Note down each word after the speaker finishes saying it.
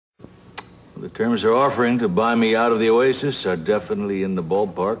The terms they're offering to buy me out of the Oasis are definitely in the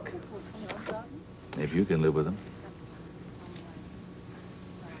ballpark. If you can live with them.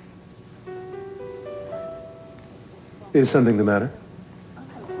 Is something the matter?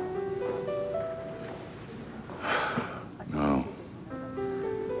 No.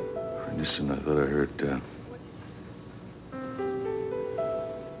 For an instant, I thought I heard,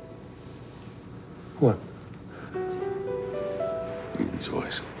 What? Eden's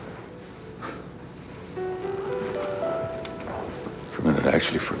voice. For a minute, I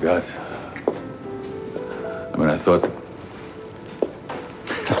actually forgot. I mean, I thought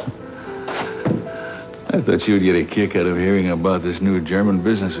you would get a kick out of hearing about this new German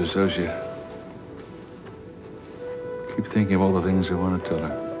business associate. Keep thinking of all the things I want to tell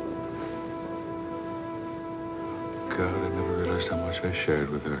her. God, I never realized how much I shared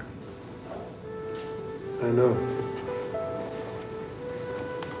with her. I know.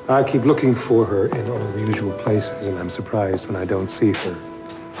 I keep looking for her in all the usual places, and I'm surprised when I don't see her.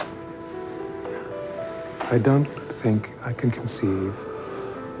 I don't think I can conceive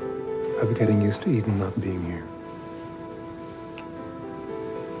of getting used to Eden not being here.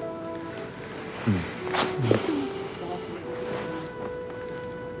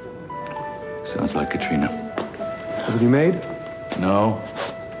 Sounds like Katrina. Have a new maid? No.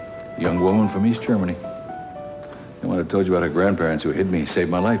 Young woman from East Germany. The one I told you about her grandparents who hid me,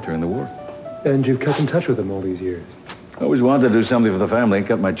 saved my life during the war. And you've kept in touch with them all these years? I always wanted to do something for the family.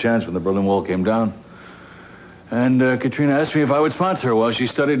 Got my chance when the Berlin Wall came down. And Katrina asked me if I would sponsor her while she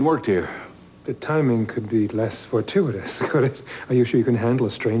studied and worked here. The timing could be less fortuitous, could it? Are you sure you can handle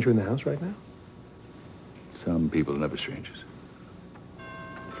a stranger in the house right now? Some people are never strangers.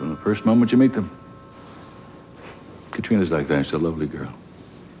 From the first moment you meet them. Katrina's like that. She's a lovely girl.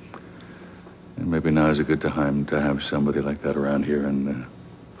 And maybe now is a good time to have somebody like that around here. And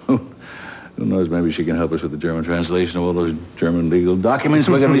who knows, maybe she can help us with the German translation of all those German legal documents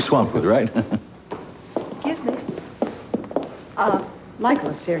we're going to be swamped with, right? Excuse me. Michael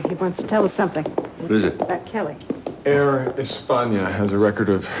is here. He wants to tell us something. What is it? About Kelly. Air España has a record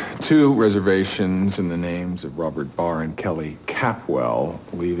of 2 reservations in the names of Robert Barr and Kelly Capwell,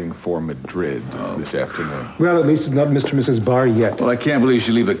 leaving for Madrid this afternoon. Well, at least it's not Mr. and Mrs. Barr yet. Well, I can't believe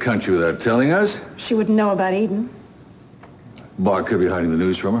she'd leave the country without telling us. She wouldn't know about Eden. Barr could be hiding the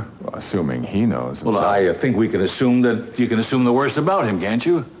news from her. Well, assuming he knows himself. Well, I think we can assume that you can assume the worst about him, can't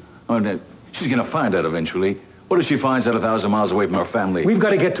you? I mean, she's going to find out eventually. What if she finds out 1,000 miles away from her family? We've got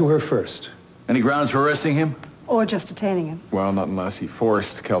to get to her first. Any grounds for arresting him? Or just detaining him. Well, not unless he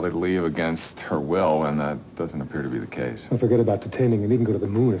forced Kelly to leave against her will, and that doesn't appear to be the case. Don't forget about detaining him. He can go to the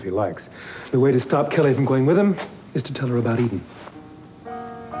moon if he likes. The way to stop Kelly from going with him is to tell her about Eden.